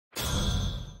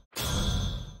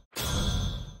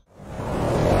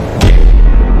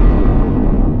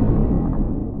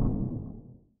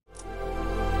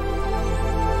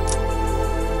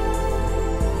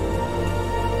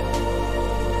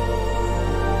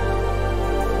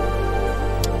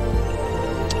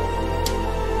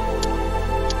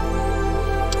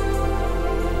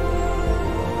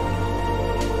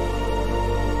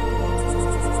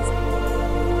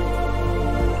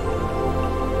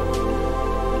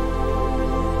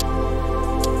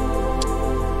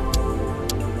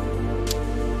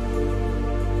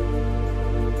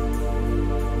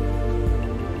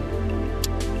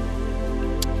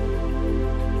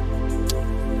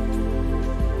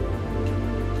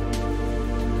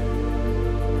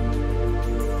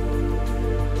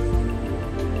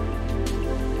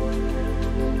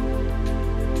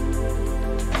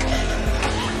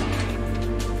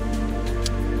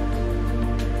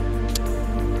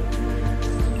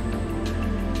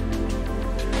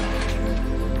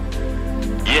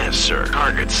sir.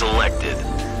 Target selected.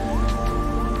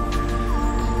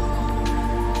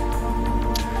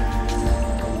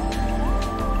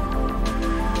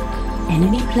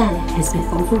 Enemy planet has been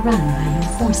overrun by your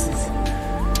forces.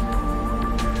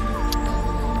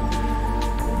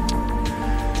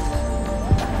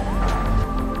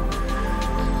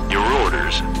 Your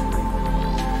orders.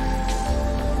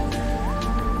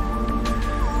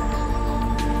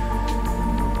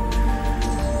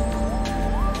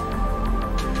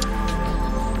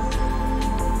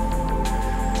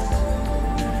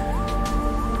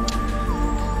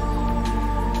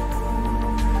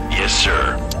 Yes,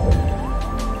 sir.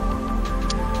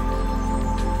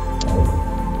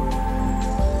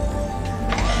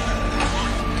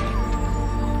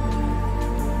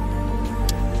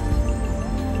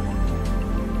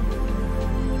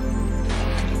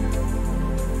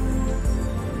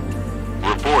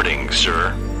 Reporting,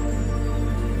 sir.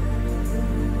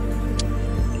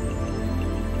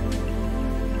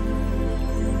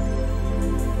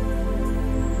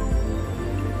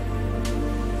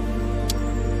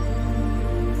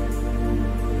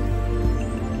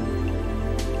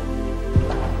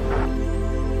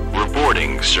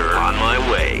 Reporting, sir. On my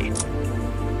way.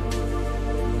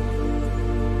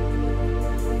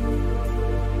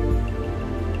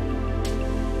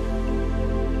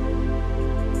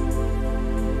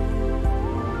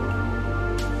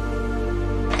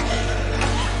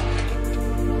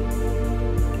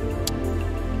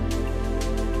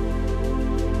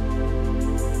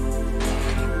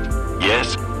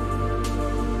 Yes?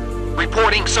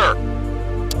 Reporting, sir.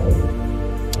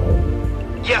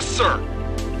 Yes, sir.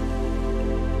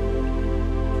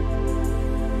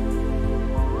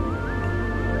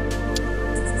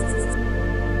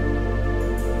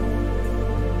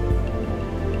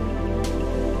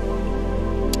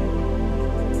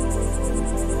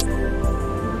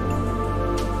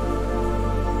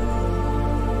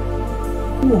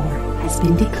 War has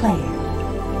been declared.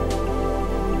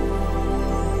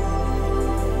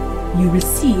 You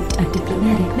received a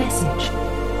diplomatic message.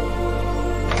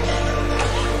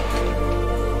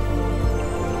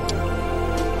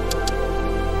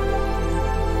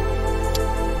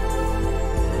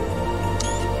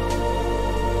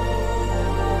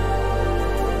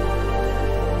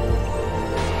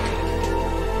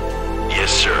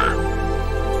 Yes, sir.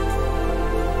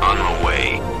 On my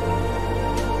way.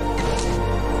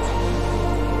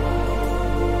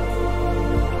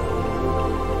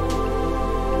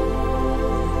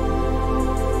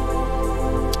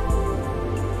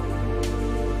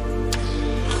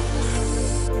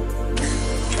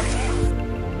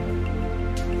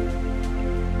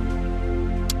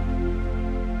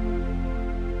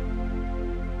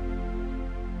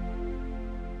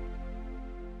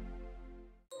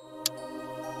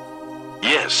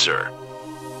 Yes, sir.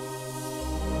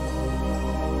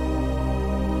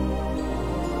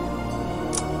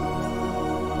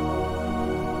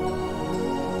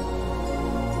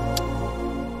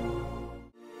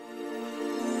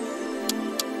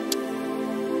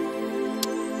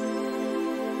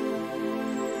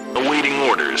 Awaiting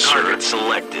orders, sir. Target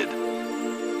selected.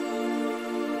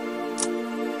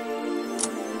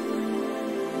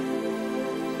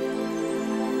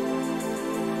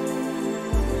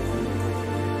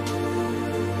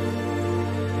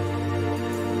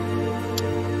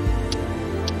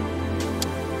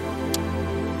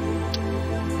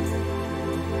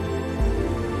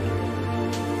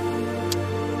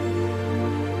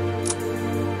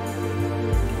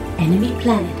 Enemy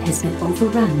planet has been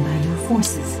overrun by your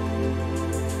forces.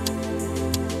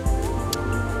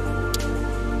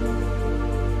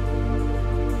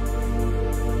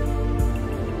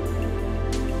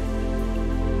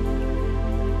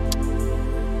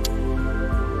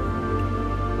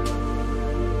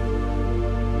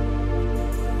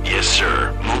 Yes,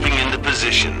 sir. Moving into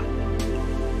position.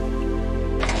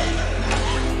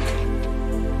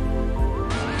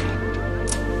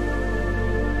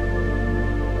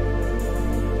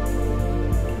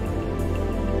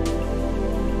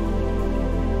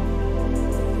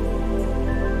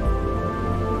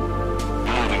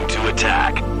 Moving to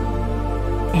attack.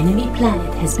 Enemy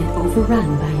planet has been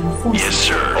overrun by your forces. Yes,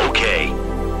 sir. Okay.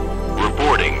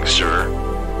 Reporting, sir.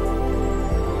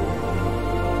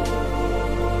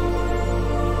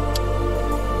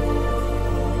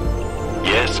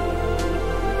 Yes.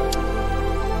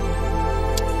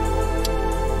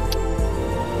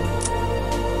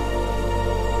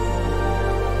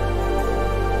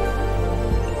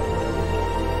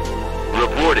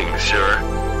 Reporting, sir.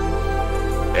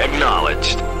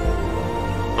 Acknowledged.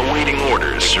 Awaiting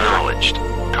orders, sir. Acknowledged.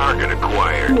 Target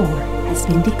acquired. War has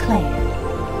been declared.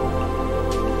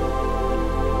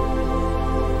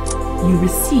 You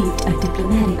received a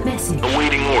diplomatic message.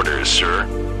 Awaiting orders, sir.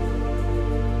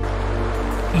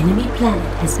 Enemy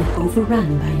planet has been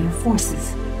overrun by your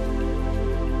forces.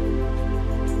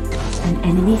 An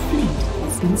enemy fleet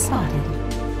has been spotted.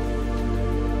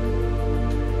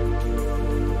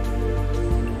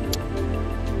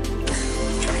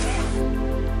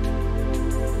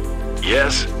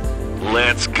 Yes?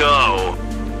 Let's go.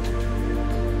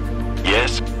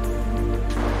 Yes?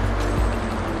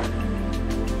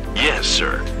 Yes,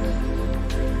 sir.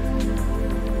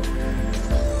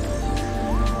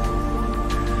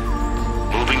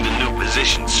 Moving to new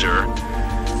position, sir.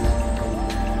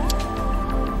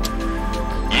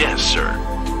 Yes, sir.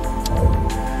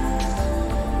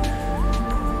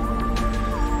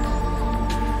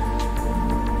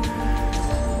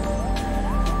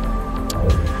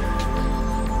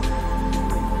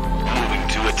 Moving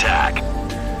to attack.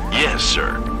 Yes,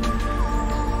 sir.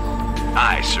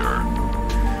 Aye, sir.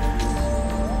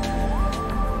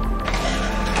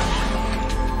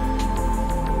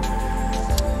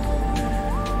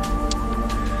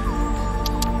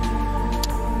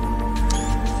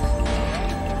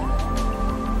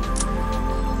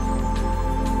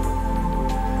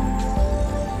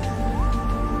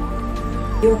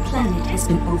 Your planet has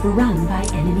been overrun by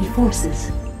enemy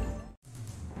forces.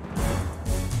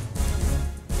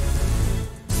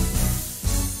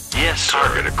 Yes, sir.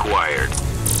 Target acquired.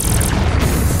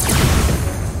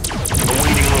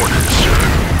 Awaiting orders, sir.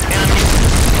 Enemy.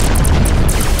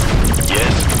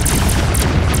 Yes.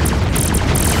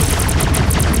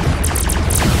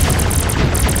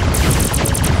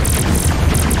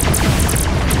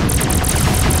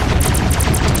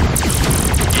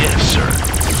 Yes, sir.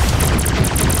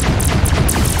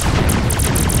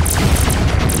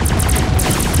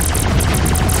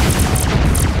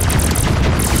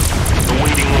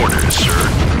 Awaiting orders, sir.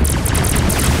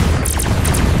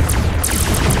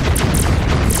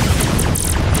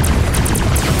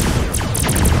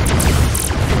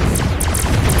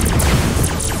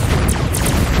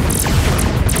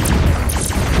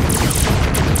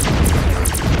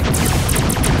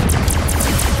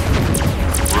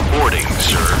 Reporting,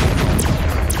 sir.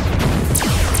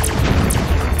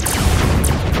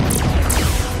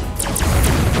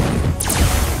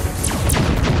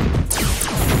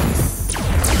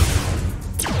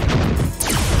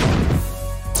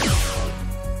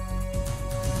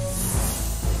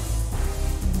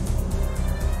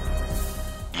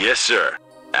 Yes, sir.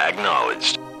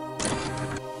 Acknowledged.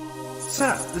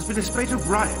 Sir, there's been a spate of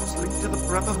riots linked to the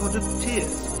Brotherhood of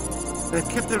Tears. They've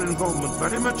kept their involvement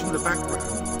very much in the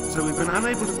background, so we've been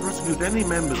unable to prosecute any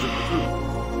members of the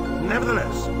group.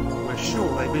 Nevertheless, we're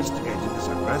sure they've instigated this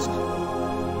unrest.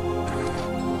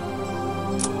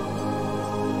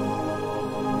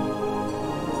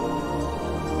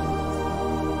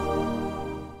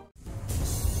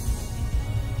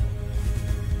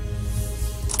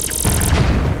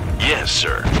 Yes,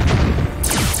 sir.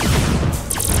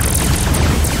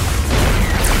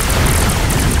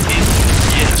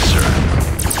 Yes, sir.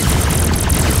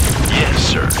 Yes,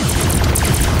 sir.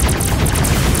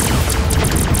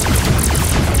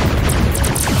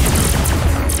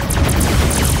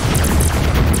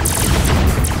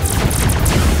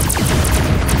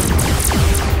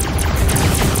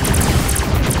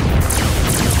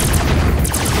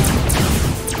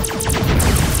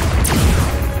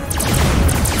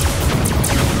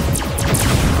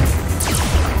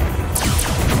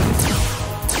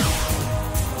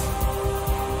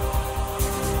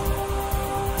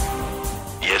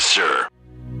 Yes, sir.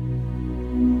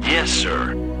 Yes,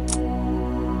 sir.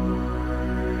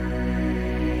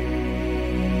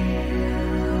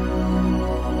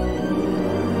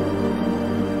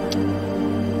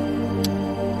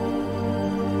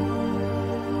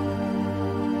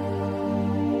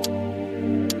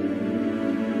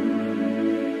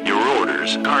 Your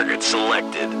orders. Target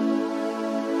selected.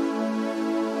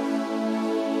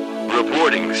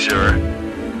 Reporting, sir.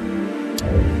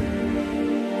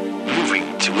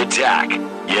 Moving to attack.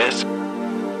 Yes?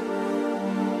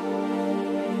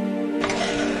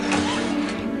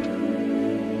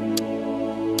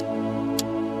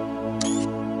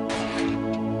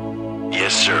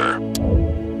 Yes, sir.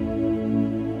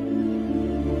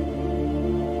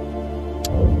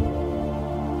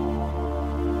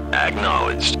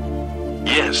 Acknowledged.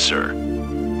 Yes, sir.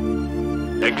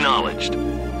 Acknowledged.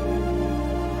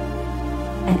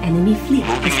 An enemy fleet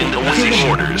Moving has into been waiting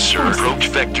overrun by orders, sir. forces. Approach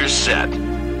vector set.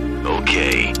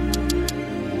 Okay.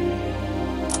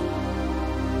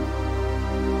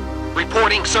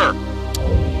 Reporting, sir.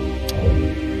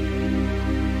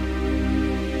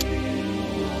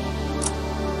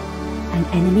 An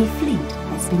enemy fleet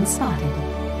has has been spotted.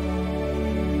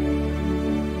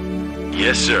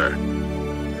 Yes, sir.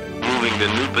 Moving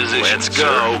to new position. Let's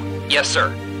go. Yes,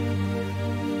 sir.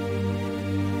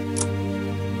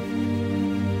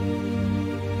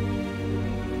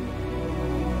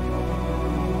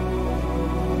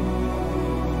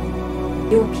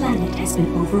 Your planet has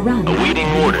been overrun. Awaiting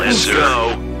orders, Let's sir.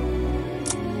 go.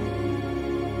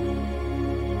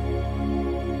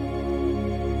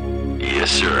 Yes,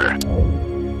 sir.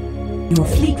 Your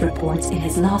fleet reports it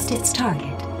has lost its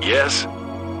target. Yes.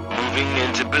 Moving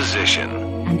into position.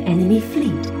 An enemy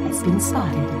fleet has been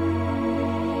spotted.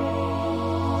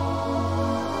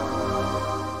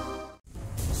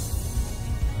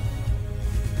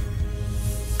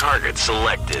 Target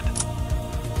selected.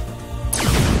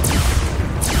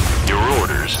 Your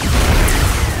orders.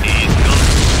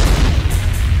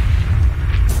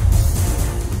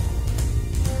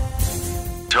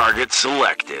 Target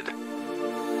selected.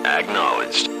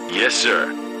 Acknowledged. Yes, sir.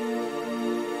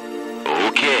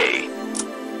 Okay.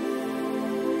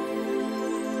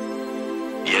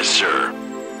 Yes, sir.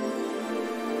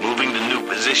 Moving to new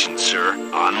position, sir.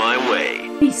 On my way.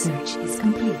 Research is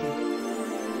completed.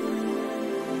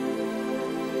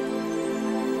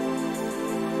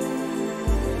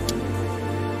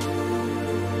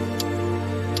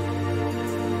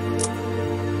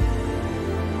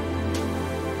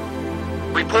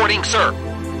 Reporting, sir.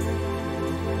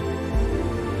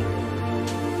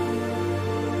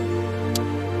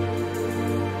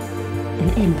 An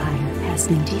empire has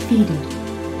been defeated.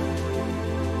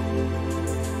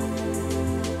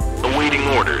 Awaiting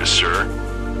orders, sir.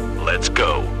 Let's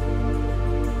go.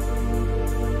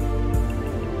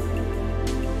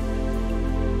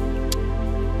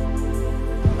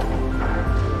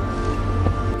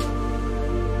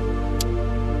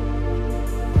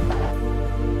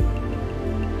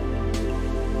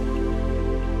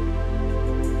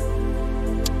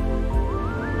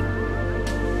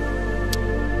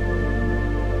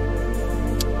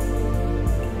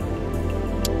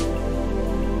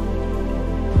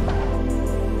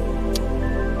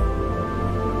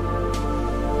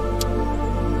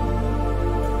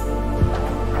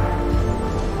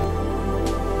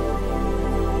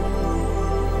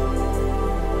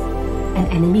 An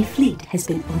enemy fleet has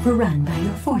been overrun by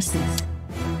your forces.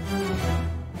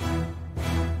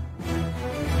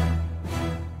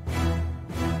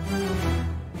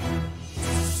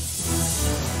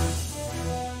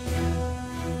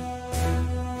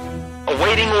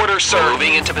 Awaiting orders, sir.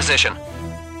 Moving into position.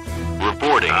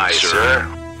 Reporting, sir.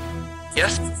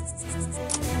 Yes.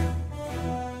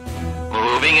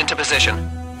 Moving into position.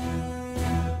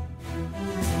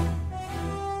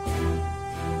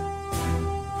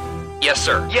 Yes,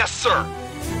 sir. Yes, sir.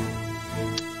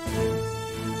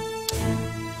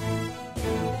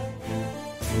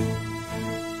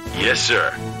 Yes,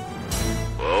 sir.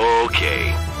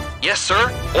 Okay. Yes,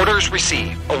 sir. Orders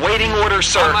received. Awaiting orders,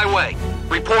 sir. On my way.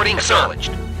 Reporting,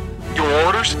 acknowledged. Your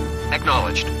orders?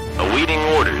 Acknowledged. Awaiting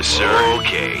orders, sir.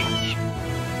 Okay.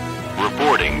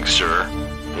 Reporting, sir.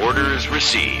 Orders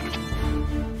received.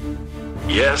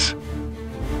 Yes?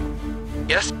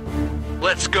 Yes?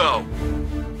 Let's go.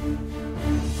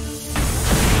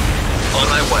 On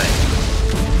my way.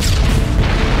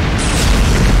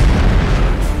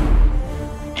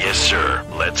 Yes, sir.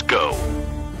 Let's go.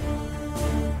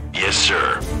 Yes,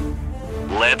 sir.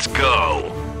 Let's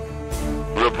go.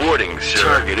 Reporting, sir.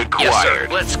 Target acquired. Yes, sir.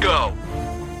 Let's go.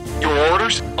 Your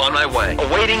orders? On my way.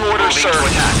 Awaiting orders, sir. To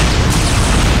attack.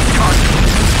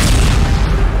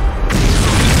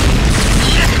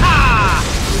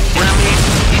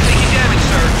 He's taking damage,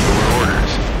 sir. Your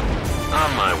orders.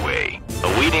 On my way.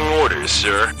 Awaiting orders,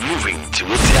 sir. Moving to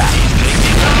attack.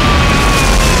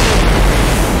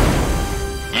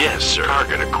 Yes, sir.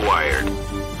 Target acquired.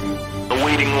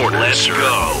 Awaiting orders, Let's sir.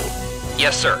 Go.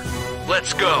 Yes, sir.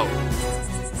 Let's go.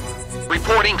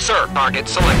 Reporting, sir. Target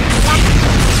selected.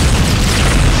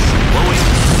 Blowing.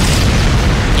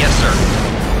 Yes, sir.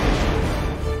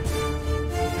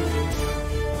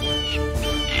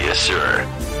 Yes, sir.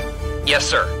 Yes,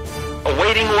 sir.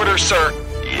 Awaiting orders, sir.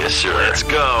 Yes, sir. Let's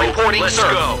go. Reporting, Let's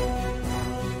sir. go.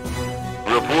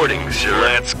 Reporting, sir.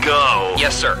 Let's go.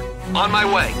 Yes, sir. On my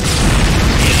way.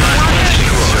 He's No!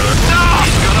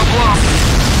 He's gonna blow.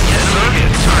 Yes, sir.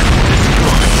 Target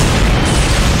destroyed.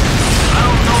 I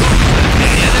don't know.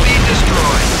 Enemy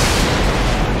destroyed.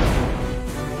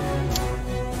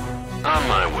 On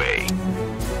my way.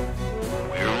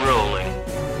 We're rolling.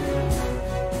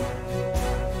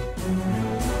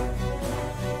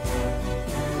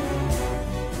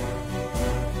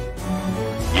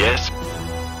 Yes?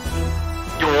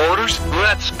 Your orders?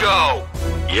 Let's go.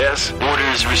 Yes,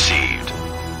 orders received.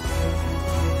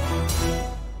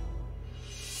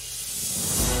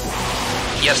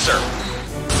 Yes, sir.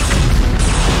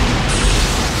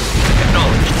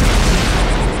 Acknowledged.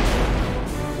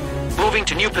 Moving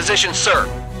to new position, sir.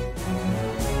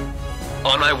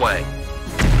 On my way.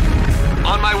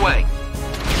 On my way.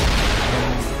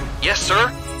 Yes,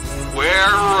 sir.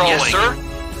 We're rolling. Yes, sir.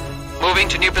 Moving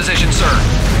to new position, sir.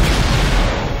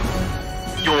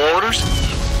 Your orders?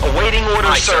 Awaiting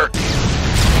orders, sir.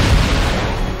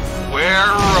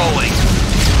 We're rolling.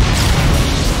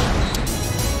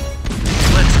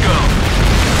 Let's go.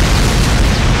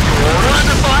 Your orders?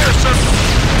 Under fire, sir.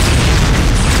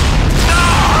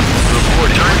 Ah!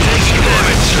 Reporting. Taking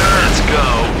damage, sir. Let's go.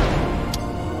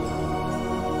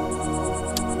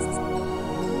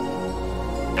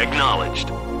 Acknowledged.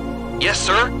 Yes,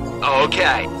 sir.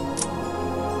 Okay.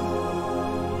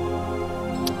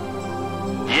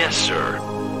 Yes, sir.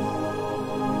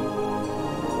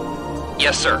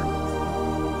 Yes, sir.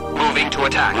 Moving to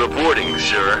attack. Reporting,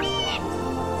 sir.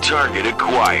 Target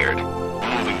acquired.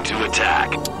 Moving to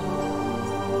attack.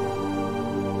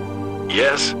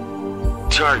 Yes.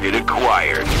 Target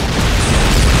acquired.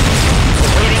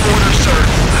 Awaiting orders, sir.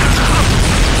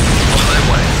 On my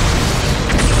way.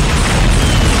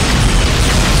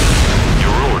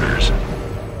 Your orders.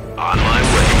 On my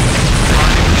way.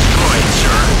 Target destroyed,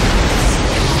 sir.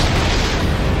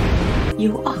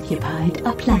 You occupied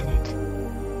a planet.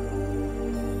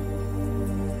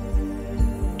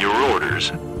 Your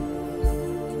orders.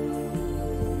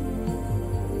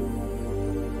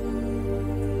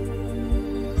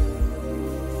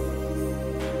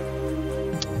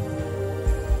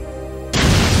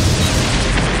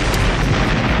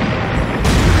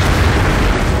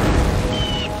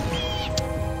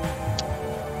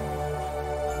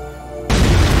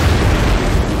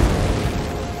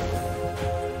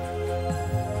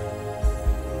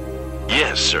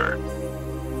 Yes, sir.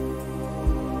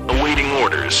 Awaiting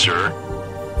orders, sir.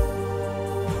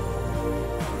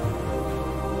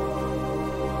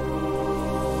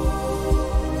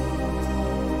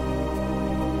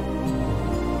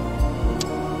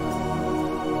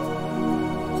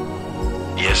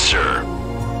 Yes, sir.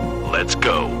 Let's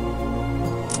go.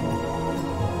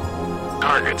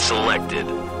 Target selected.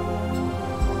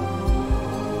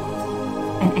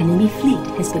 An enemy fleet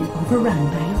has been overrun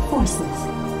by your forces.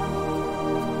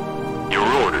 Your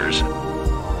orders.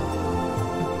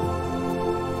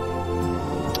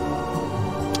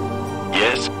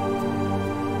 Yes.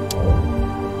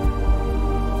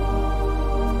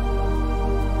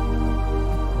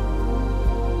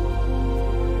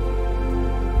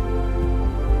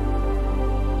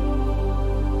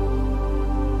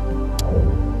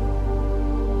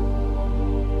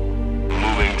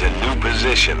 Moving to new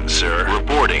position, sir.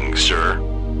 Reporting, sir.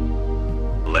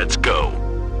 Let's go.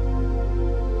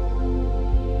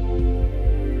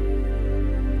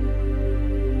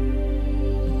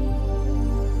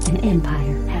 An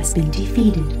empire has been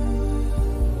defeated.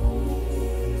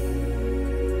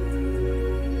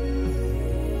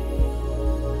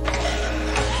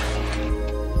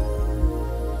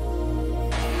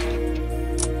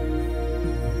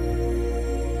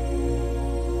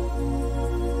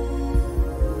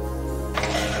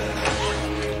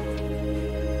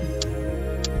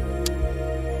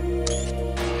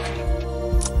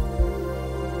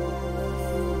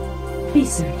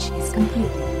 Research is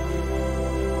completed.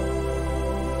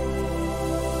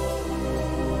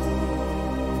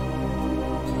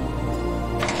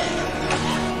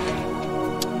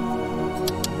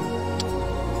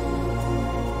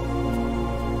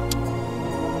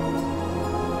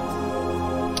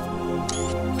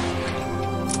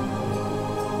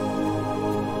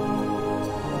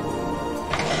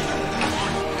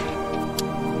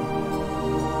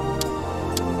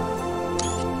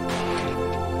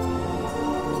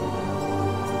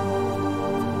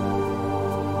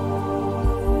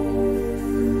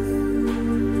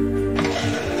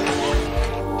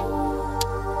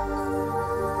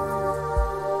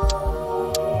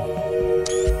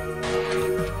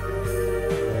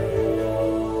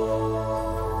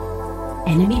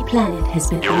 Enemy planet has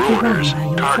been Your overrun orders. by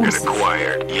your Target forces.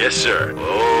 acquired. Yes, sir.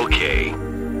 Okay.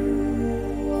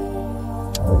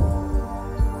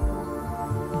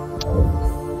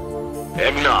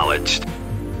 Acknowledged.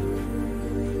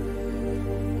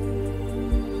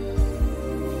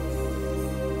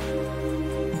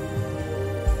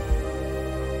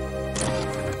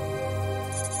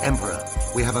 Emperor,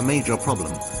 we have a major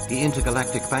problem. The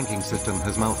intergalactic banking system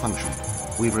has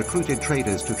malfunctioned. We've recruited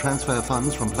traders to transfer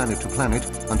funds from planet to planet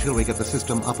until we get the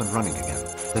system up and running again.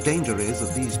 The danger is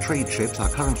that these trade ships are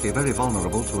currently very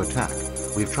vulnerable to attack.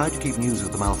 We've tried to keep news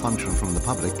of the malfunction from the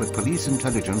public, but police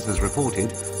intelligence has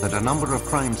reported that a number of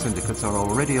crime syndicates are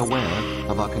already aware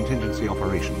of our contingency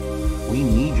operation. We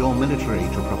need your military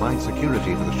to provide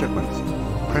security for the shipments,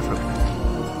 preferably.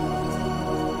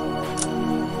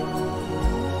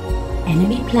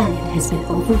 Enemy planet has been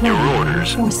overrun Your by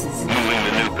orders. forces. Moving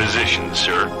to new position,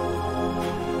 sir.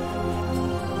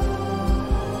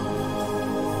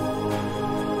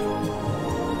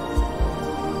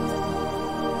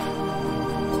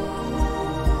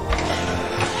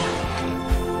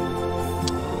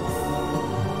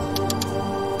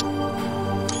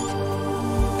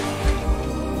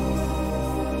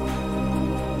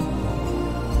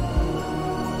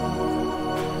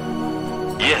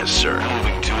 Yes, sir.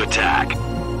 Moving to attack.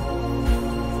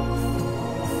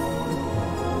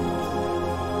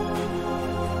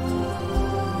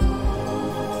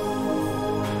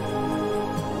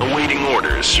 Awaiting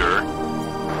orders, sir.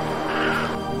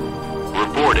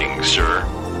 Reporting, sir.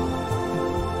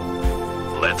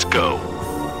 Let's go.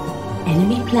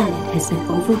 Enemy planet has been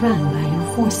overrun by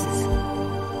your forces.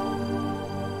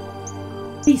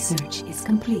 Research is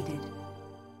completed.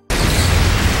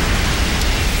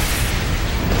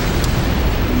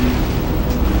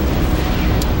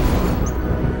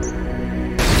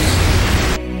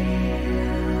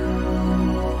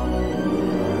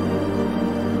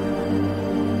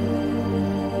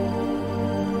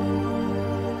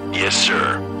 Yes,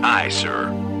 sir. Aye, sir.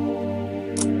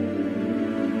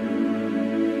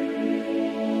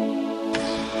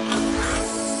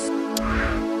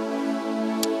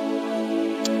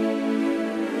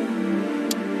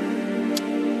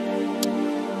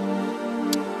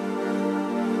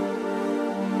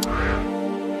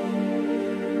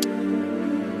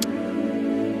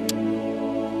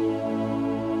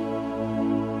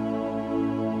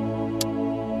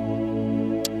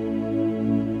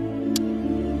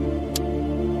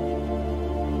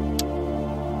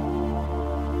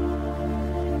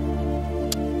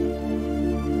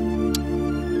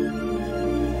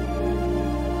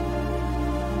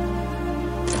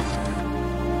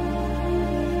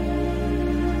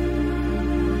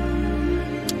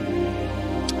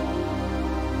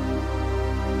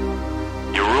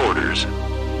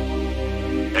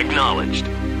 Acknowledged.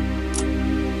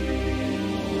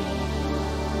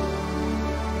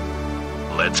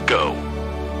 Let's go.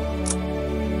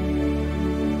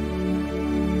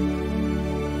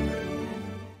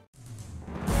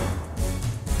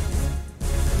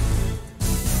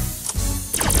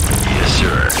 Yes,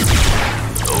 sir.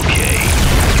 Okay.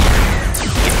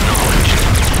 Acknowledged.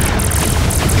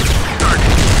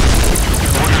 Target.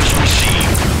 Orders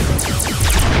received.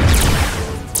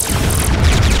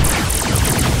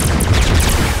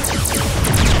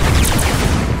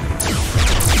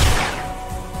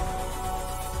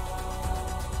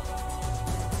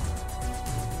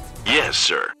 Yes,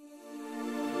 sir.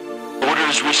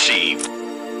 Orders received.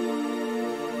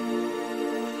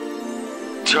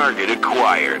 Target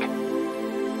acquired.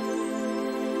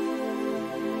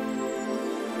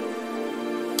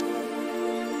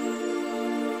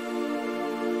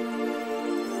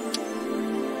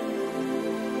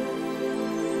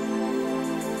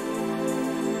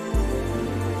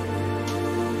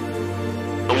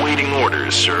 Awaiting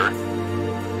orders, sir.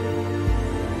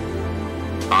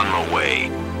 On my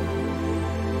way.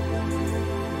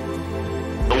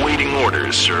 Awaiting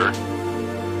orders, sir.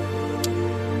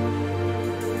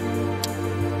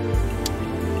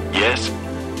 Yes?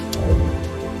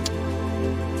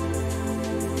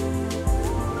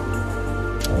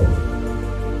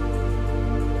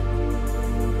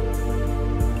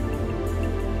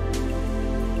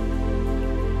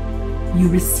 You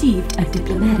received a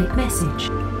diplomatic message.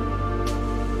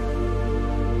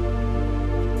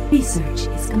 Research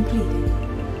is completed.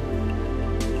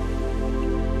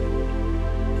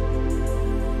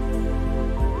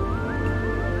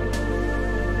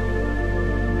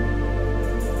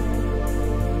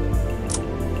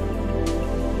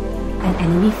 An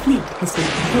enemy fleet has been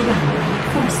overrun by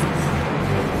forces.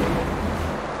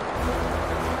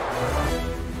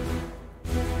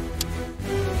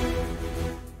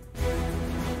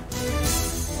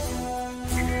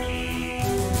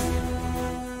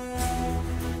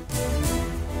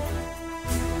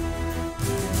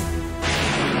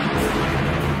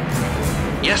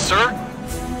 Yes, sir.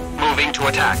 Moving to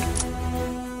attack.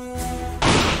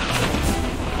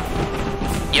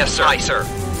 Yes, sir. Aye, sir.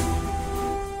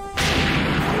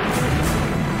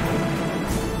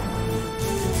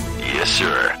 Yes,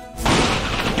 sir.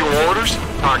 Your orders?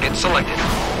 Target selected.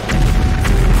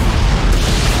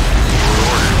 Your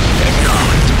orders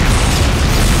acknowledged.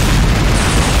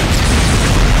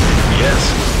 Yes.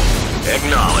 Acknowledged.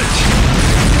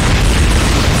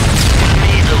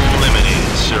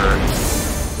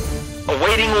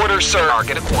 orders, sir.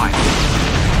 Target acquired.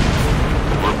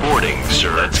 Reporting,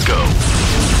 sir. Let's go.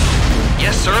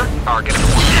 Yes, sir. Target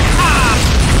acquired.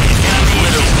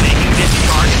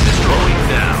 Target destroyed. Going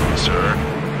down, sir.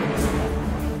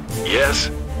 Yes.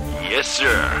 Yes,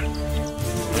 sir.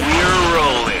 We're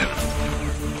rolling.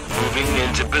 Moving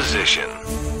into position.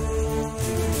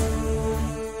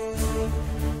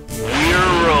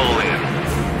 We're rolling.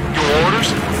 Your orders?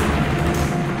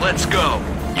 Let's go.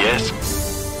 Yes.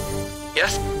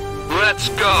 Yes? Let's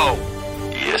go.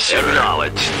 Yes, sir.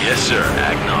 Acknowledged. Yes, sir.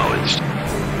 Acknowledged.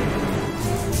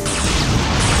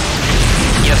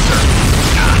 Yes, sir.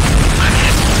 I'm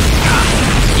in.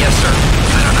 Yes, sir.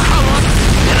 I don't know how long.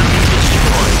 Enemy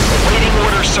destroyed. Awaiting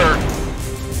orders, sir.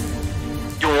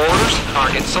 Your orders?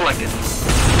 Target selected.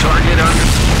 Target under.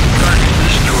 Target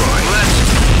destroyed.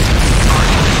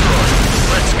 Target destroyed.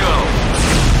 Let's go.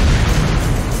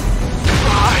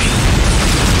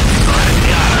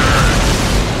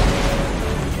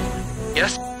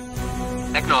 Yes?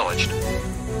 Acknowledged.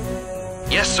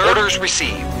 Yes, sir. Orders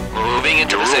received. Moving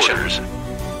into Your position. orders.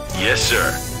 Yes,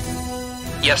 sir.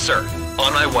 Yes, sir.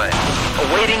 On my way.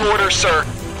 Awaiting orders, sir.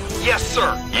 Yes,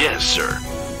 sir. Yes, sir.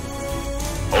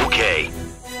 Okay.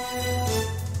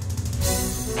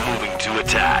 Moving to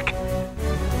attack.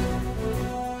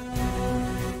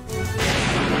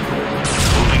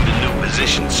 Moving to new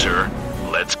position, sir.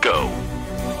 Let's go.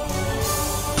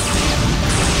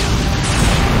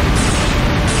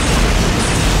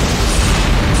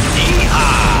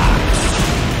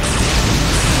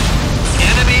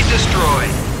 Enemy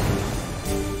destroyed.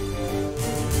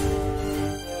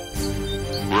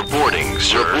 Reporting,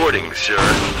 sir. Reporting, sir.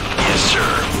 Yes, sir.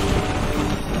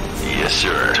 Yes,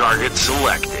 sir. Target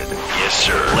selected. Yes,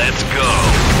 sir. Let's go.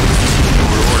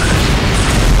 Your orders.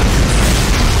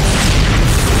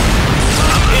 On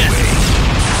my way.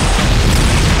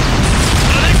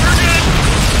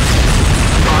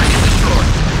 Target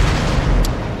destroyed.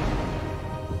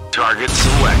 Target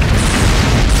selected.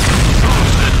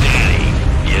 Who's the daddy?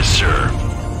 Yes, sir.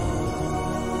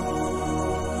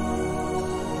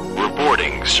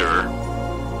 Reporting, sir.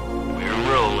 We're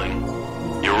rolling.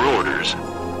 Your orders.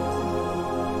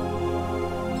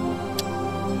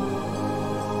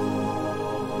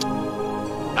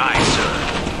 Aye, sir.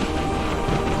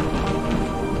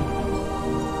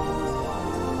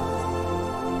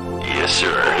 Yes,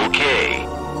 sir. Okay.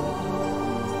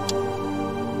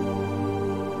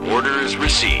 Orders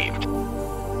received.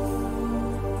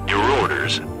 Your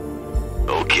orders.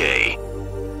 Okay.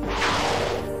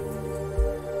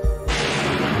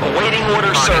 Awaiting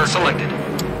orders, sir. Selected.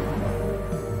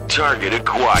 Target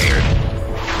acquired.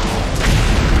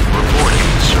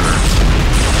 Reporting, sir.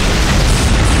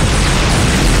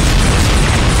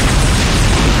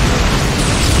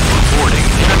 Reporting.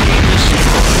 Enemy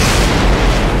destroyed.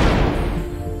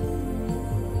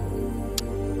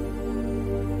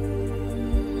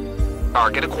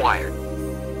 Target acquired.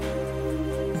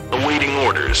 Awaiting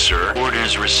orders, sir.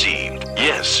 Orders received.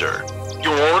 Yes, sir.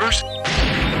 Your orders?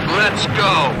 Let's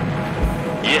go.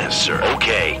 Yes, sir.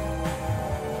 Okay.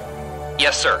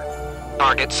 Yes, sir.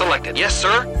 Target selected. Yes,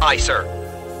 sir. Aye, sir.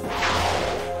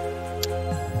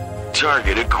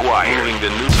 Target acquired. Moving to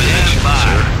new position,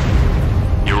 sir.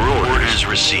 Your orders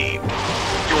received.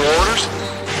 Your orders?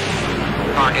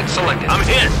 Target selected. I'm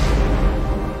hit.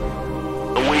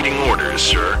 Awaiting orders,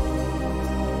 sir.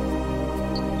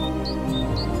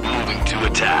 Moving to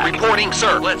attack. Reporting,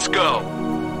 sir. Let's go.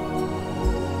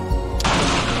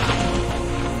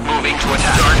 Moving to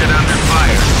attack. Target under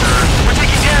fire, sir. We're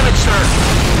taking damage, sir.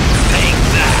 Take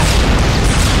that.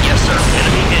 Yes, sir.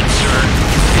 Enemy hit, sir.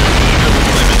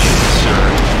 Eliminated, sir.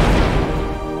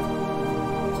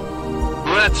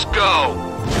 Let's go.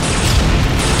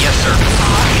 Yes, sir.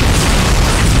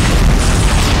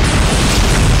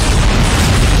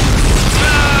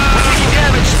 We're taking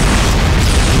damage.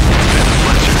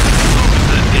 Who's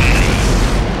the daddy?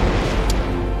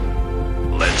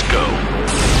 Let's go.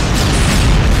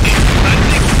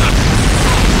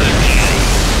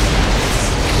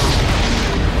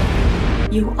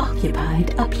 You occupied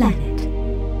a planet.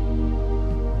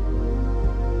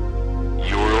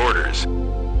 Your orders.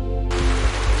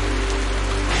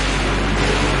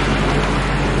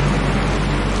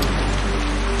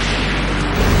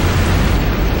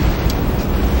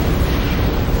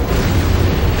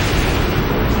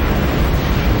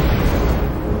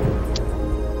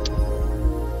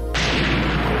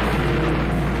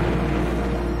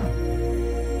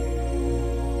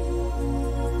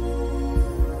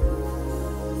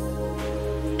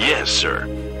 Yes, sir.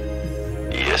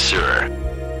 Yes, sir.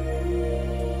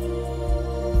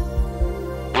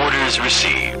 Orders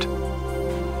received.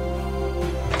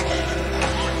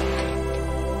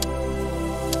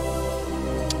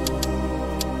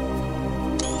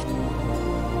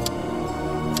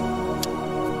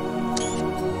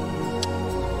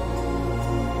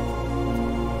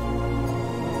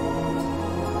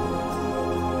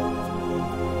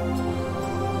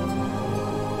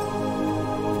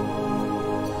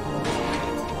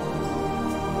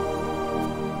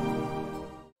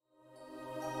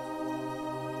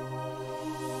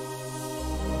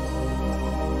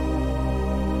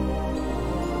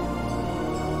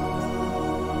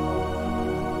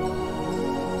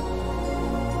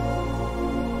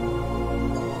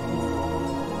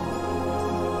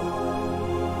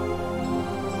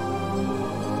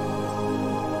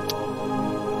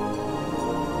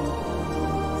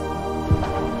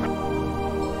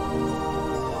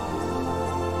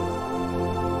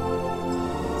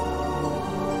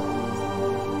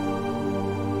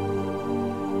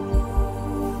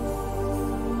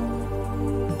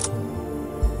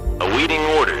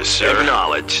 Awaiting orders, sir.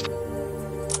 Acknowledged.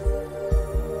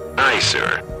 Aye,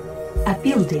 sir. A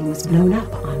building was blown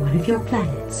up on one of your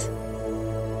planets.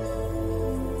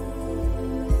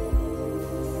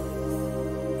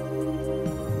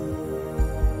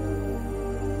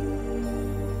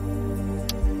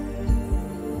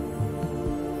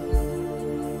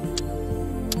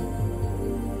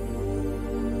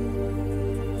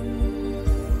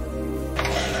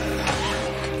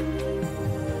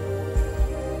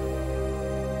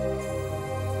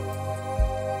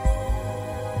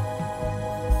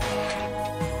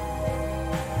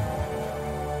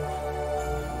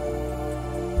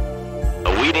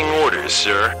 Awaiting orders,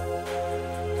 sir.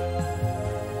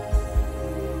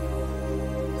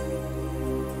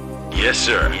 Yes,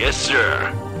 sir. Yes,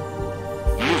 sir.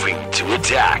 Moving to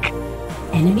attack.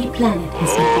 Enemy planet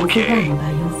has been Okay. overrun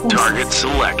by your forces. Target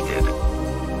selected.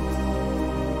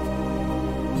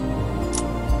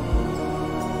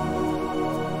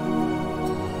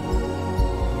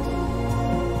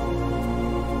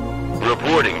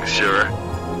 Reporting, sir.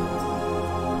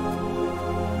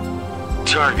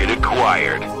 Target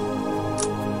acquired.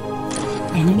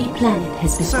 Enemy planet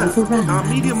has been Sir, overrun our by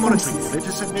media your monitoring forces. unit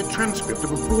has sent me a transcript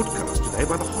of a broadcast today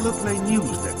by the Holoplay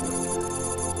News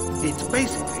Network. It's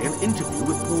basically an interview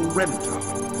with Paul Remtar,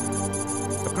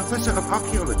 a professor of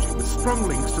archaeology with strong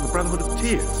links to the Brotherhood of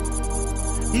Tears.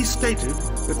 He stated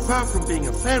that far from being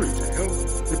a fairy tale,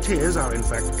 the Tears are in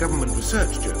fact government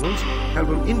research journals held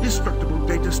on indestructible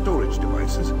data storage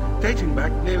devices dating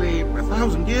back nearly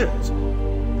 1,000 years.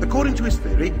 According to his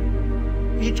theory,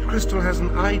 each crystal has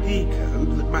an ID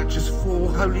code that matches 4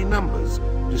 holy numbers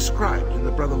described in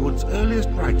the Brotherhood's earliest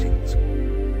writings.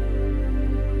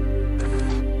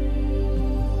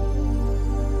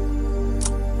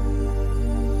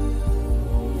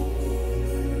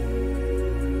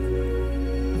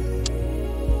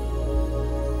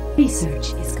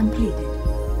 Research is completed.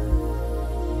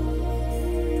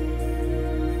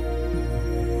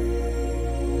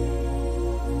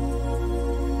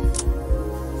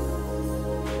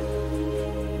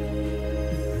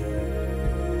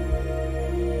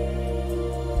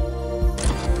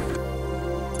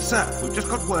 Sir, we've just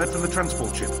got word from the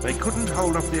transport ship. They couldn't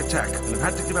hold off the attack and have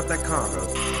had to give up their cargo.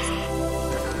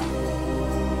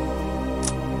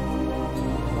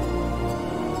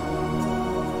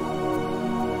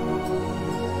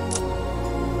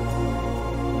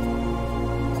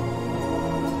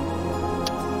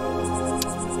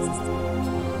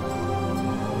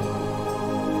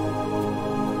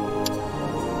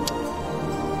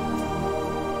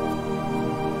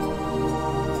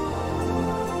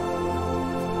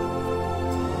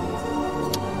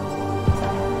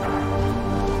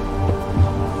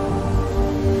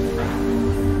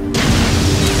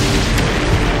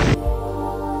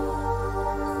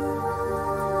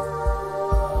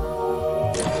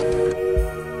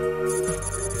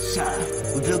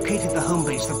 Sir, we've located the home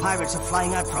base the pirates are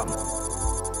flying out from.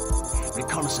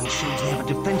 Reconnaissance shows they have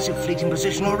a defensive fleet in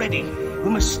position already. We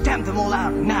must stamp them all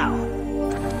out now.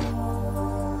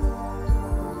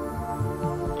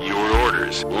 Your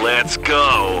orders. Let's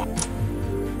go.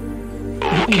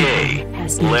 Okay.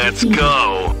 Let's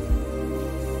go.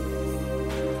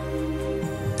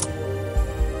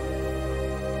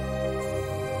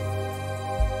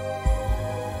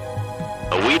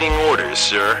 Awaiting orders,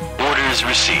 sir. Orders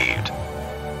received.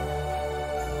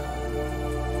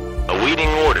 Awaiting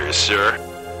orders, sir.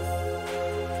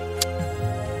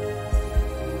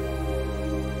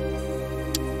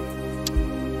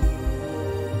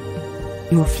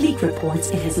 Your fleet reports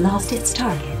it has lost its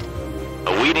target.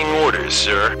 Awaiting orders,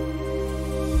 sir.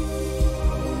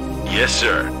 Yes,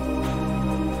 sir.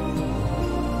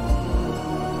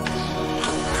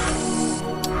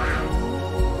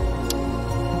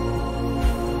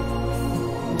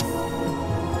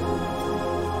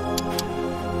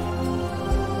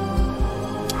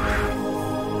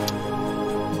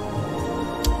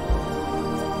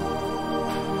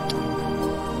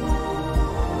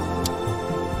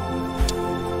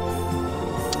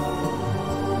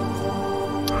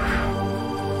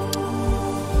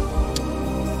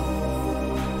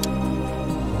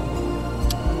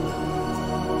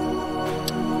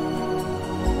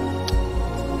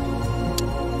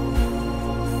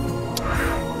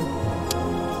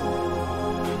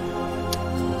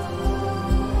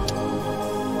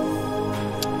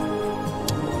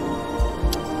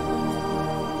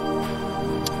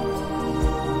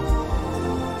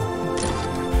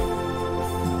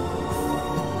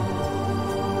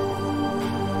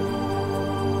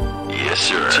 Yes,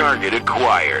 sir. Target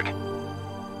acquired.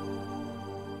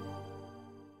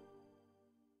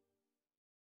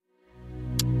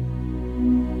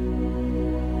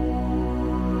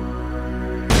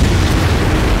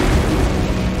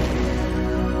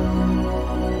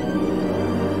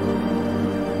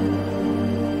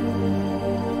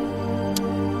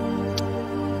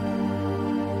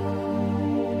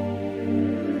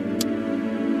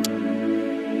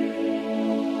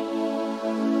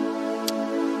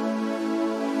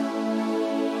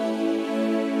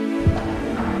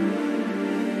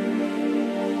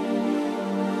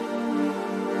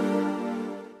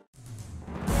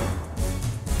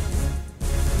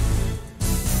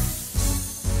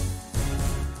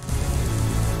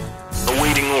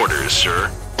 Yes,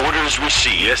 sir. Orders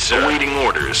received. Yes, sir. Awaiting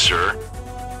orders, sir.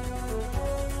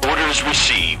 Orders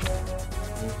received.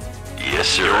 Yes,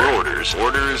 sir. Your orders.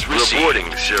 Orders received.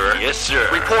 Reporting, sir. Yes, sir.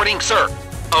 Reporting, sir.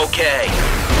 Okay.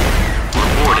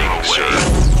 Reporting, sir.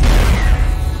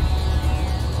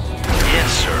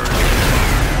 Yes, sir.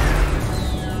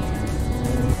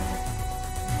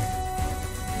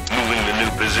 Moving to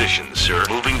new position, sir.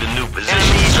 Moving to new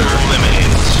position, sir.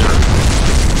 Eliminated, sir.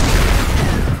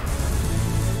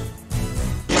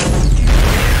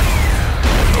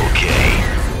 Okay.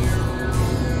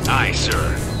 Aye, sir.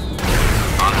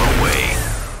 On my way.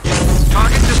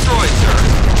 Target destroyed, sir.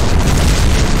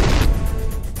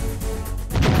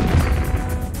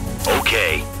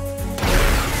 Okay.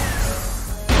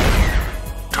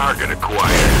 Target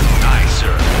acquired. Aye,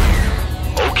 sir.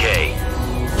 Okay.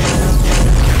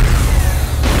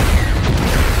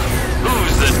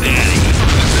 Who's the daddy?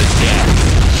 Who's the daddy?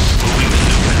 Moving to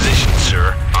new position, sir.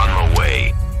 On my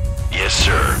way. Yes,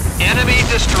 sir. Enemy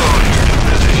destroyed. New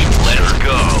position. Let's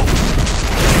go.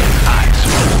 Aye,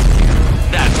 sir.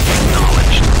 That's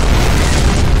acknowledged.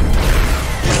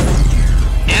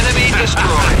 Enemy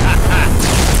destroyed.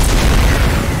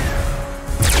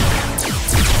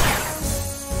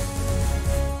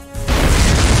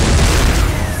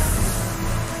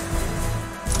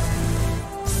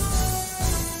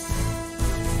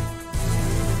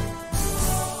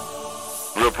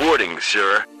 Reporting,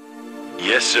 sir.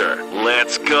 Yes, sir.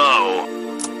 Let's go.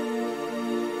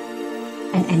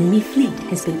 An enemy fleet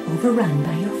has been overrun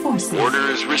by your forces.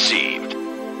 Orders received.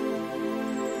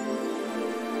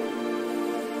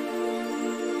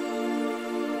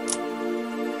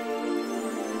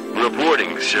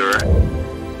 Reporting, sir.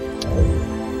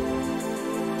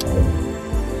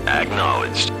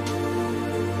 Acknowledged.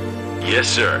 Yes,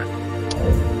 sir.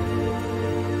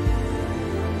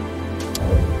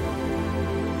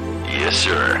 Yes,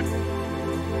 sir.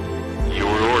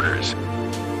 Your orders.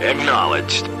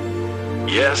 Acknowledged.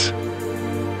 Yes.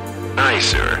 Aye,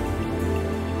 sir.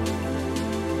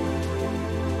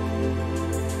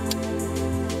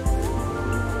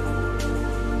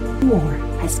 War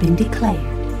has been declared.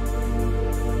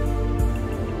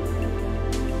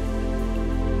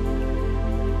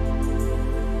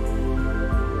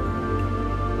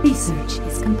 Research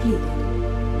is completed.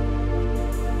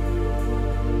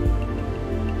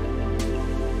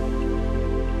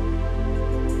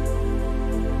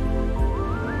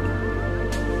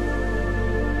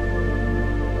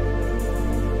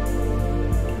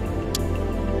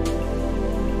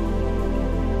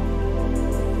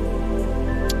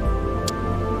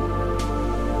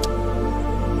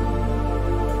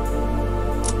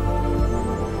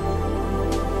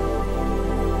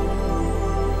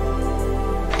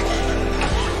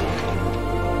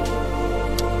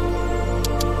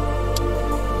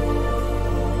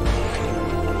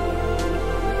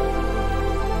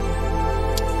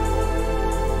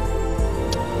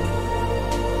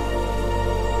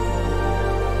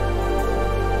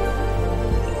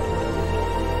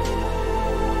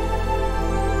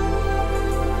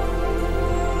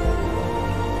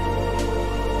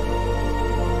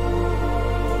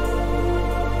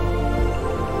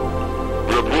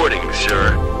 Reporting,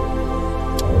 sir.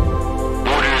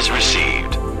 Orders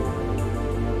received.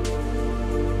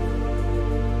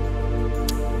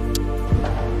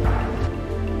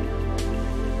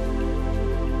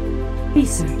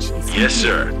 Research is complete. Yes,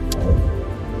 sir.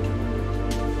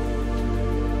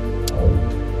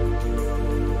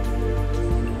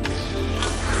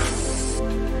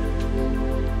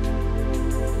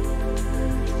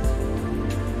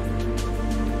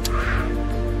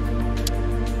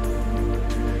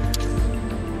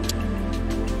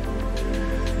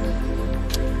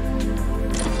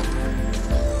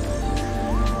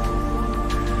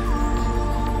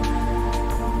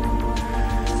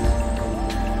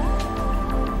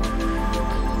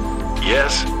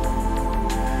 Yes.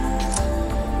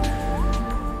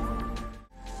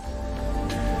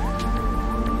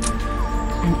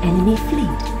 An enemy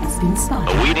fleet has been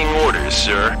spotted. Awaiting orders,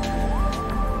 sir.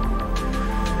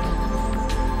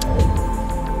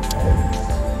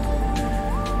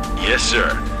 Yes,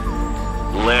 sir.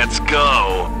 Let's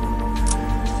go.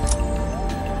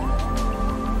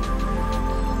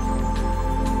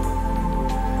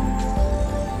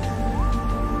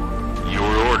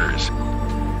 Your orders.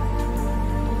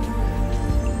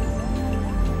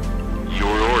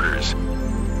 Your orders.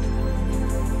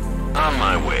 On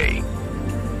my way.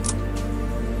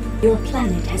 Your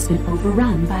planet has been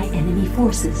overrun by enemy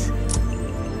forces.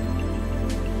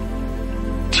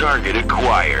 Target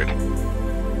acquired.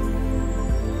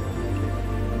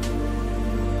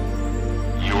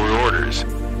 Your orders.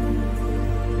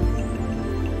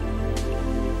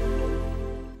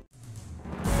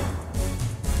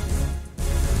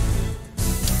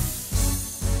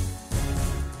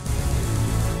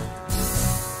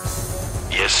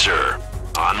 Yes, sir.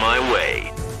 On my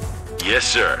way. Yes,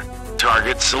 sir.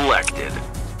 Target selected.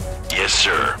 Yes,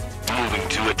 sir. Moving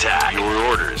to attack. Your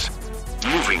orders.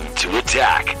 Moving to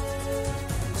attack.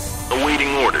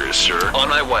 Awaiting orders, sir. On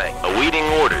my way. Awaiting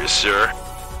orders, sir.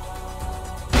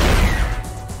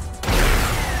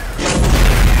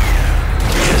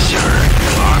 Yes, sir.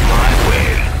 On my way.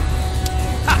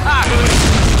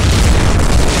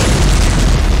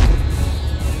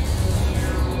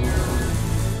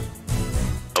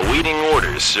 Awaiting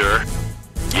orders, sir.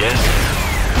 Yes.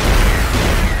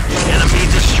 Enemy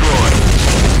destroyed.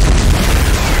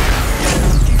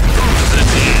 Who's the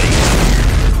daddy?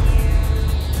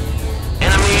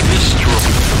 Enemy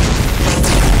destroyed.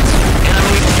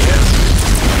 Enemy, yes.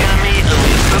 Enemy,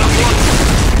 he's gonna blow.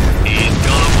 He's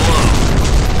gonna blow.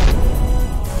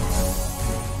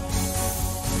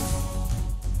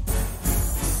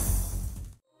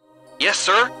 Yes,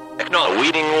 sir. Acknowledged.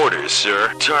 Awaiting orders,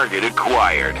 sir. Target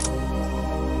acquired.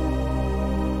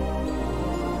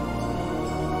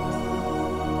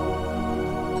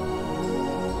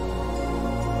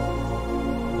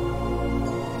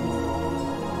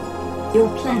 Your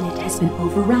planet has been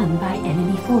overrun by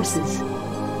enemy forces.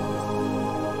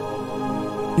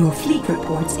 Your fleet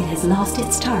reports it has lost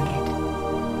its target.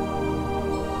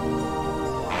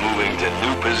 Moving to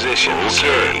new position,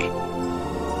 okay.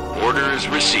 Orders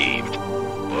received.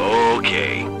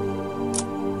 Okay.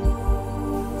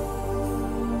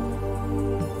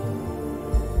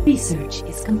 Research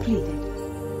is completed.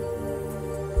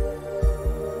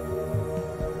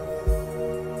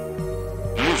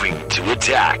 Moving to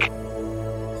attack.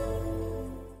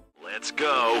 Let's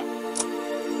go.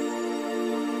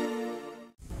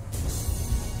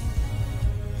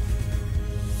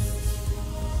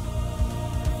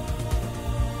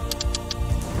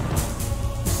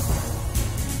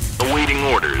 Awaiting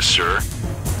orders, sir.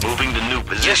 Moving to new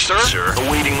position, Yes, sir.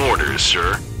 Awaiting orders,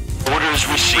 sir. Orders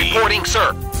received. Reporting,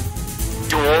 sir.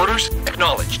 Your orders?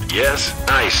 Acknowledged. Yes,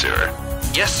 aye, sir.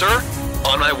 Yes, sir.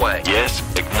 On my way. Yes,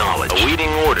 acknowledged. Awaiting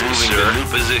orders, Moving sir. to New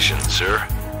position, sir.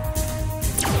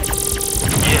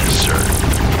 Yes, sir.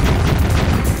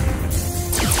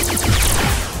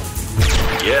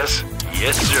 Yes,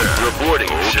 yes, sir. Reporting,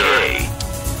 okay.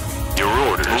 Sir. Your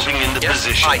orders. Moving into Yes,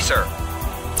 position. aye, sir.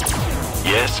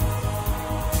 Yes.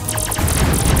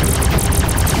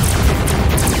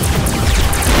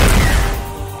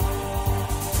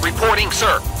 Reporting,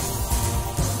 sir.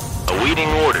 Awaiting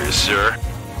orders, sir.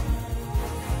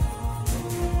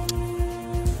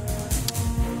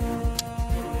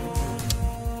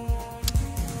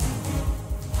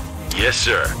 Yes,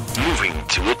 sir. Moving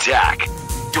to attack.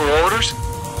 Your orders?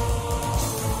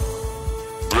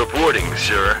 Reporting,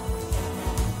 sir.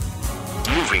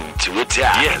 Moving to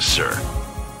attack. Yes, sir.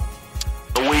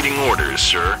 Awaiting orders,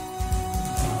 sir.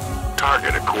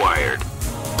 Target acquired.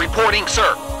 Reporting,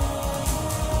 sir.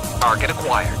 Target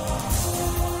acquired.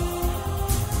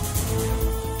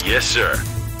 Yes, sir.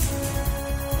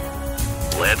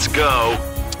 Let's go.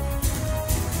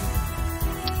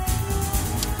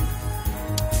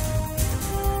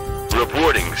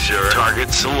 Reporting, sir.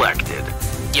 Target selected.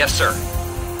 Yes, sir.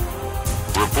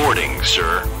 Reporting,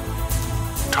 sir.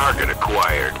 Target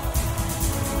acquired.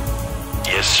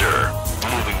 Yes, sir.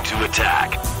 Moving to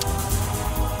attack.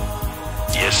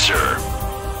 Yes, sir.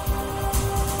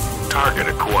 Target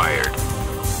acquired.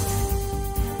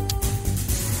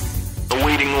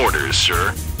 Awaiting orders,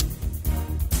 sir.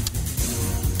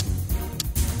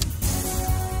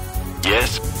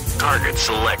 Yes, target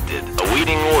selected.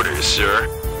 Awaiting orders, sir.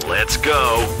 Let's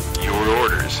go. Your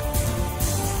orders.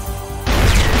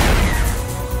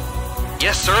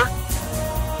 Yes, sir.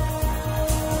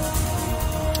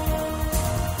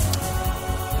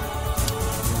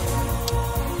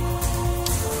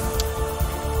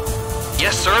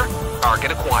 Yes, sir.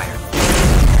 Target acquired.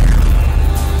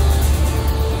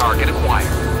 Target acquired.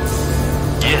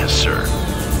 Yes, sir.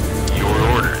 Your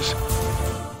orders.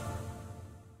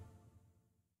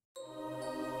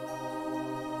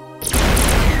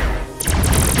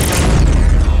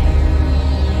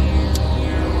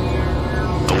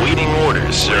 Awaiting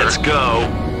orders, sir. Let's go.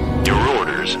 Your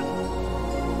orders.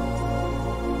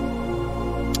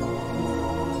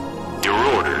 Your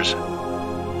orders.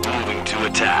 Moving to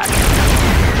attack.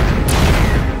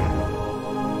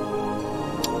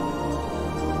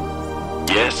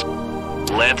 Yes.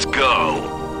 Let's go.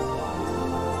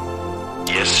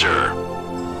 Yes, sir.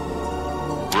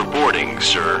 Reporting,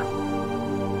 sir.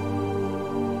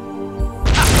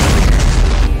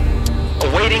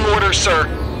 Awaiting orders, sir.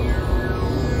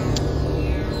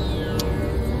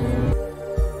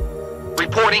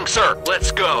 Reporting, sir.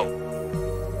 Let's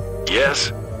go.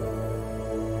 Yes.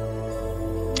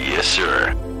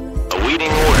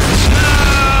 Awaiting orders.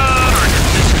 Target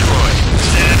destroyed.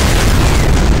 Set.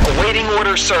 Awaiting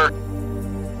orders, sir.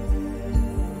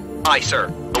 Aye,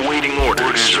 sir. Awaiting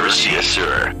orders, sir. Yes,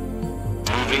 sir.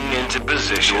 Moving into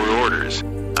position. Your orders.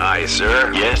 Aye,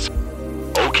 sir. Yes.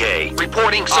 Okay.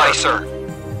 Reporting, sir. Aye, sir.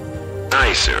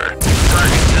 Aye, sir.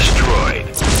 Target destroyed.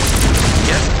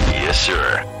 Yes. Yes,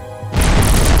 sir.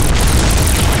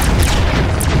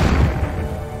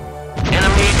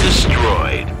 Enemy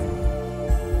destroyed.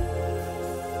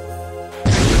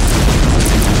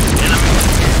 Enemy.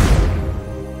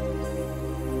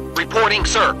 Reporting,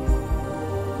 sir.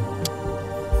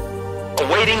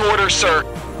 Awaiting orders, sir.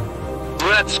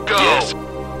 Let's go. Yes.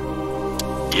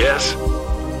 Yes.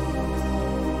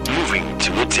 Moving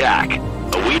to attack.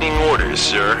 Awaiting orders,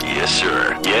 sir. Yes,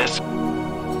 sir. Yes.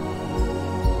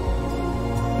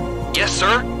 Yes,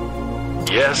 sir.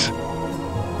 Yes.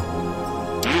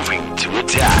 Moving to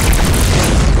attack.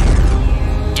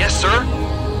 Yes, sir.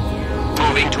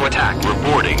 Moving to attack.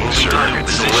 Reporting, sir. Target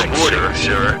select, Reporting,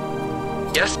 sir.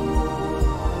 Yes.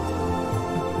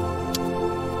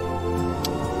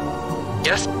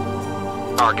 Yes.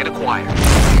 Target acquired.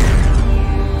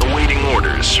 Awaiting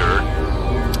orders, sir.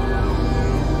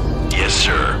 Yes,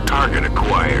 sir. Target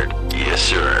acquired. Yes,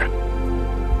 sir.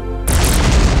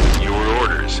 Your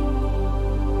orders.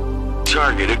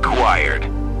 Target acquired.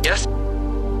 Yes.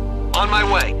 On my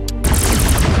way.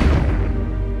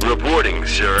 Reporting,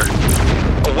 sir.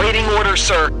 Awaiting orders,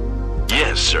 sir.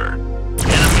 Yes, sir.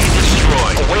 Enemy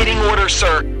destroyed. Awaiting orders,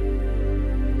 sir.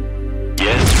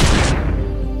 Yes.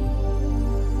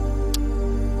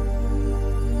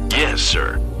 Yes,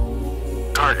 sir.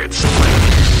 Target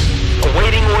selected.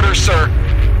 Awaiting orders, sir.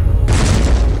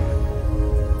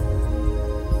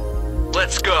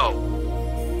 Let's go.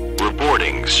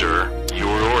 Reporting, sir.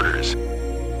 Your orders.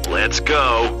 Let's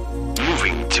go.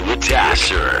 Moving to attack. Yes,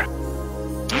 sir.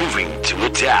 Moving to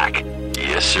attack.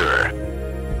 Yes, sir.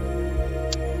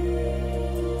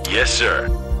 Yes, sir.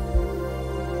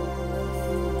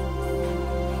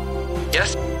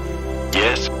 Yes.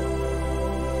 Yes.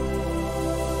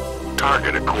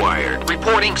 Target acquired.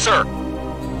 Reporting, sir.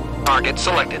 Target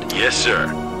selected. Yes, sir.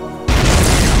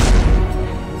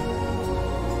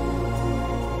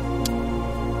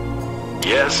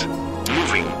 Yes.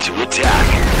 Moving to attack.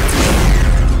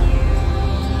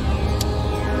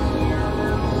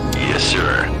 Yes,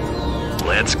 sir.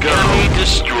 Let's go. Enemy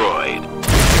destroyed.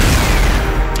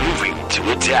 Moving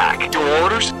to attack. Your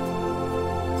orders?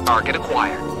 Target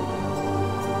acquired.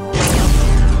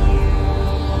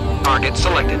 Target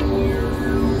selected.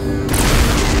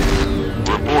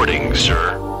 Reporting,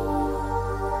 sir.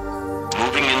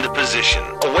 Moving into position.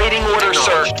 Awaiting orders,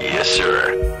 sir. Yes,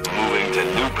 sir. Moving to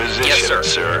new position, yes,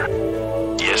 sir.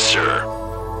 Yes, sir.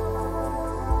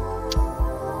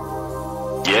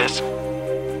 Yes.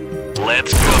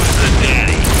 Let's go to the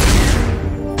daddy.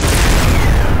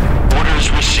 Orders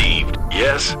received.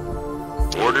 Yes.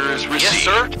 Orders received. Yes,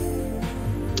 sir.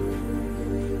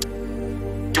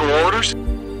 Your orders?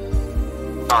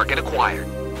 Target acquired.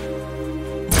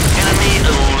 Enemy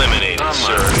eliminated,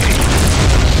 sir.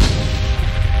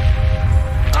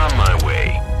 On my way.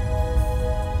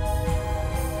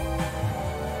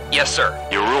 Yes, sir.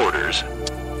 Your orders.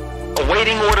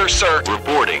 Awaiting orders, sir.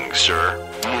 Reporting, sir.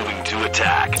 Moving to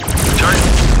attack. Target.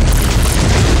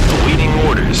 Awaiting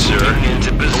orders, sir.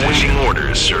 Into position. Awaiting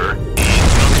orders, sir.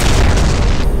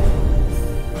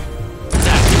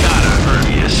 That's gotta hurt.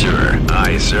 Yes, sir.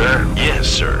 Aye, sir. Yes,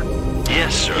 sir.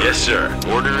 Yes, sir. Yes, sir.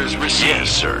 Orders received. Yes,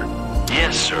 sir.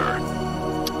 Yes, sir.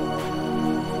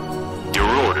 Your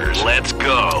orders. Let's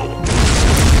go.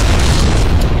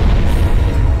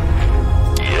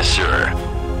 Yes, sir.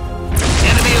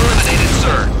 Enemy eliminated,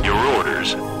 sir. Your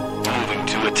orders. Moving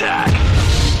to attack.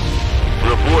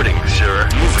 Reporting, sir.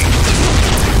 Moving to...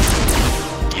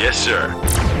 Yes, sir.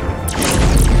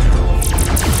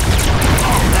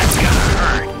 Oh, that's gonna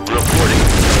hurt. Reporting.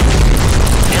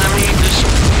 Enemy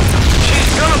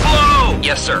She's gonna blow!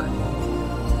 Yes, sir.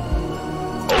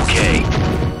 Okay.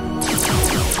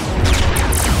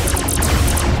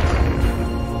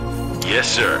 Yes,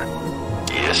 sir.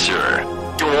 Yes, sir.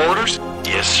 Your orders?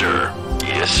 Yes, sir.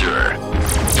 Yes, sir.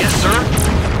 Yes, sir.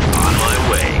 On my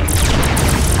way.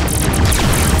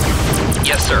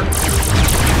 Yes, sir.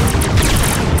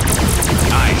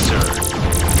 Aye, sir.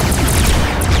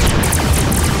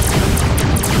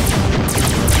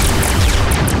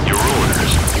 Your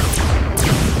orders.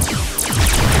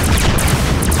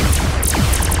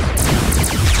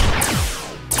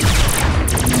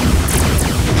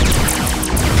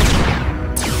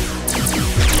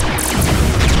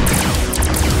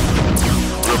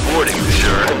 Reporting,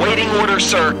 sir. Awaiting orders,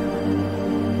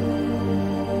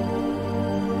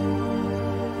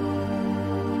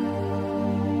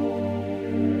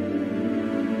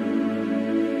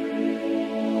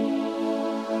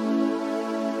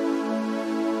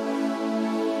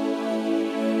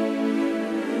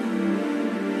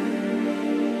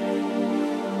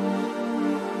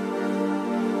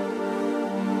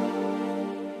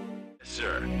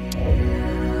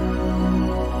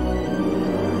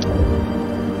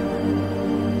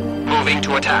 moving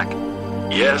to attack.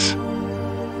 Yes?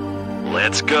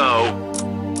 Let's go.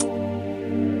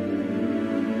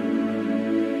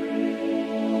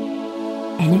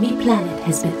 Enemy planet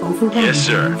has been overrun. Yes,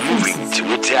 sir. by enemy Moving forces.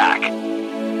 to attack.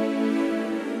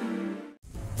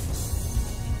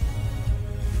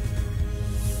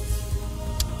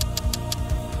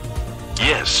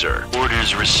 Yes, sir.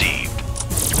 Orders received.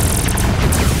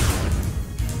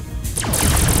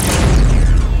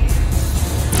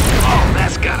 Oh,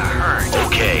 that's gotta hurt.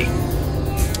 Okay.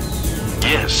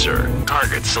 Yes, sir.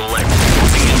 Target select.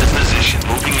 Moving into position.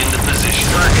 Moving into position.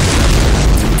 Target.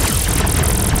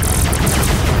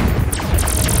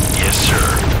 Yes,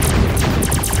 sir.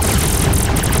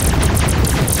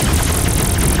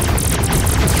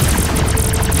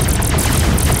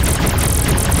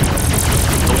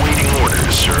 Awaiting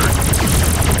orders, sir.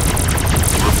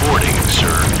 Reporting,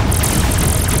 sir.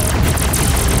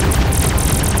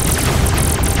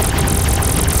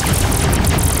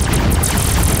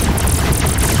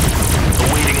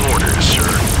 Awaiting orders, sir.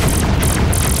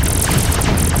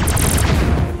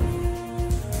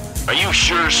 Are you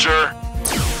sure, sir?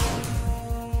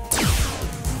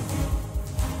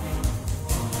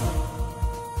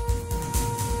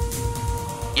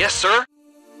 Yes, sir.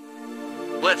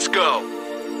 Let's go.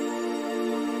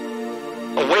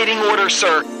 Awaiting orders,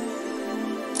 sir.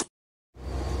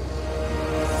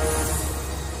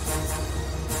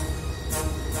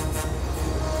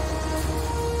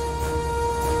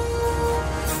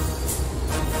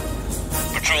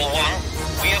 Patrol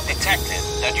 1, we have detected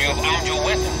that you have armed your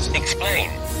weapons. Explain.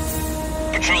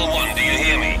 Patrol 1, do you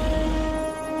hear me?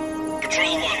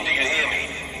 Patrol 1, do you hear me?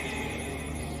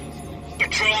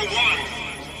 Patrol 1!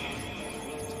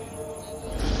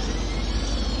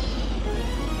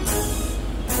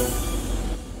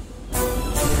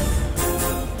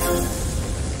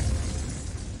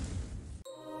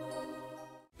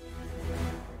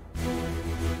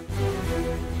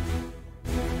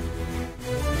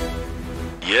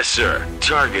 Yes, sir.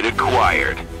 Target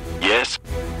acquired. Yes?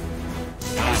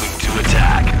 Moving to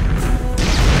attack.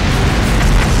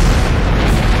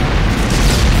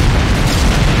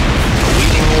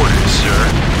 Awaiting orders, sir.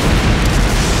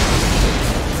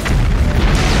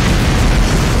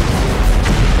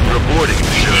 Reporting,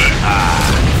 sir.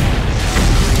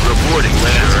 Reporting,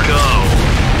 let's go.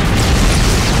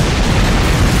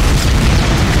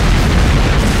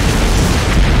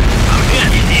 I'm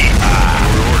hit.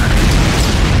 Order.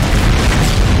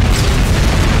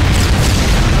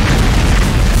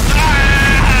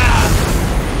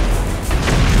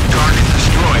 Target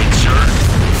destroyed, sir.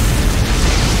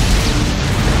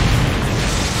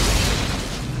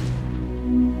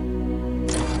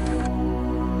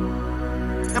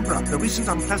 Emperor, the recent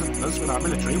unpleasantness with our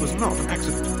military was not an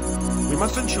accident. We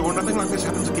must ensure nothing like this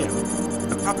happens again.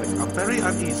 The public are very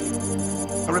uneasy.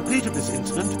 A repeat of this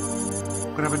incident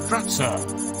could have a drastic... Sir,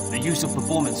 the use of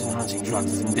performance-enhancing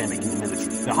drugs is endemic in the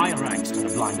military. The higher ranks turn a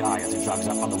blind eye as the drugs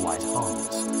are otherwise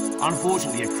harmless.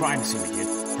 Unfortunately, a crime syndicate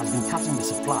has been cutting the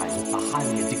supplies of a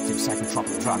highly addictive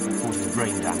psychotropic drug that causes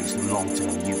brain damage through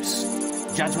long-term use.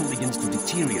 Judgment begins to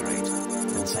deteriorate,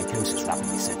 and psychosis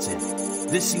rapidly sets in.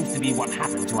 This seems to be what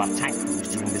happened to our tank crews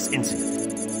during this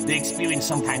incident. They experienced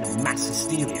some kind of mass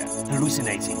hysteria,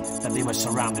 hallucinating that they were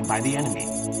surrounded by the enemy.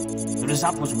 The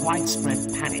result was widespread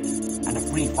panic and a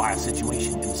free-fire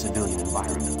situation in a civilian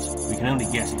environment. We can only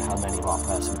guess at how many of our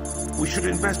personnel. We should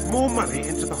invest more money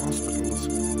into the hospitals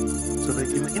so they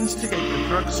can instigate the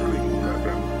drug screening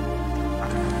program.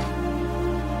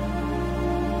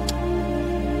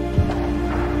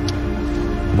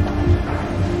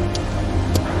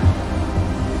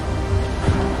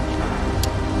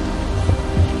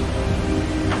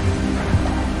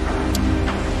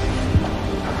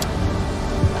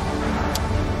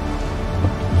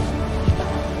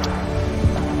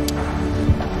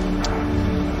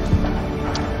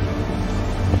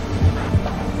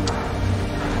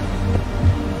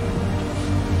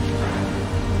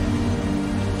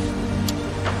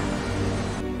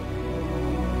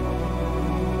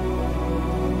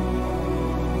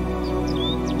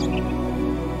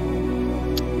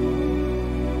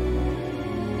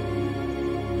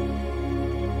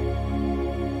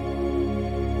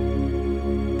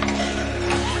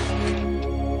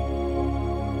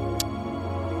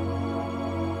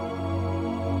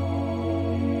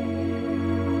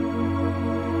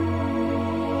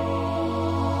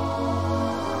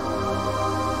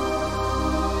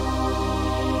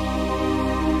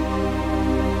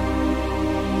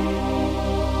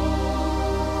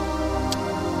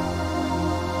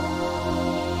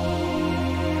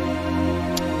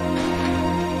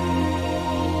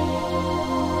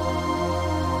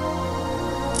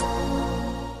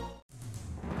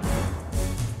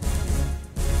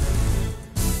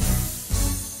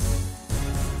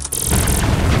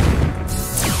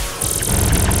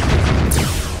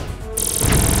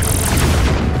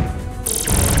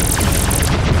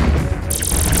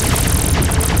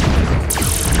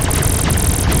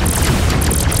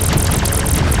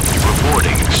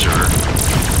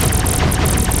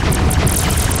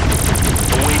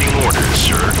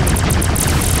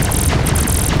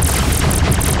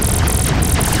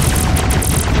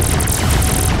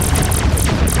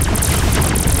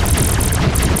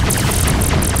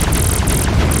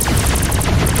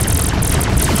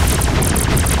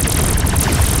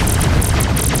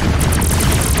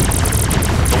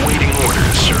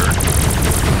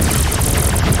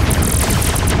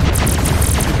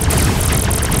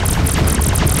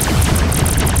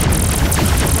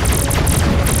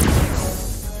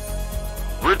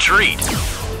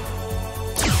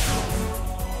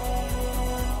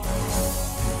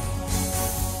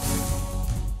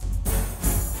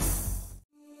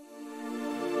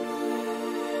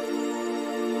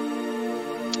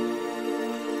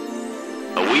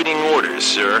 Awaiting orders,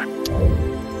 sir.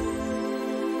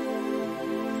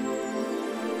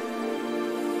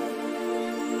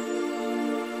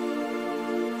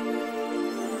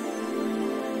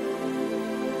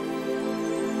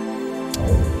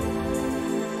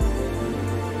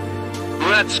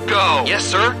 Let's go! Yes,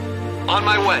 sir. On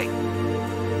my way.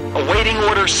 Awaiting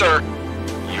orders, sir.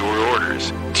 Your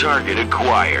orders. Target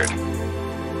acquired.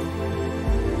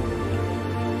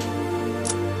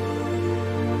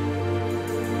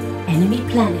 Enemy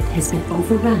planet has been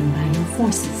overrun by your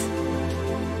forces.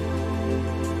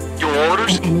 Your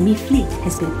orders? An enemy fleet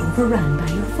has been overrun by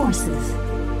your forces.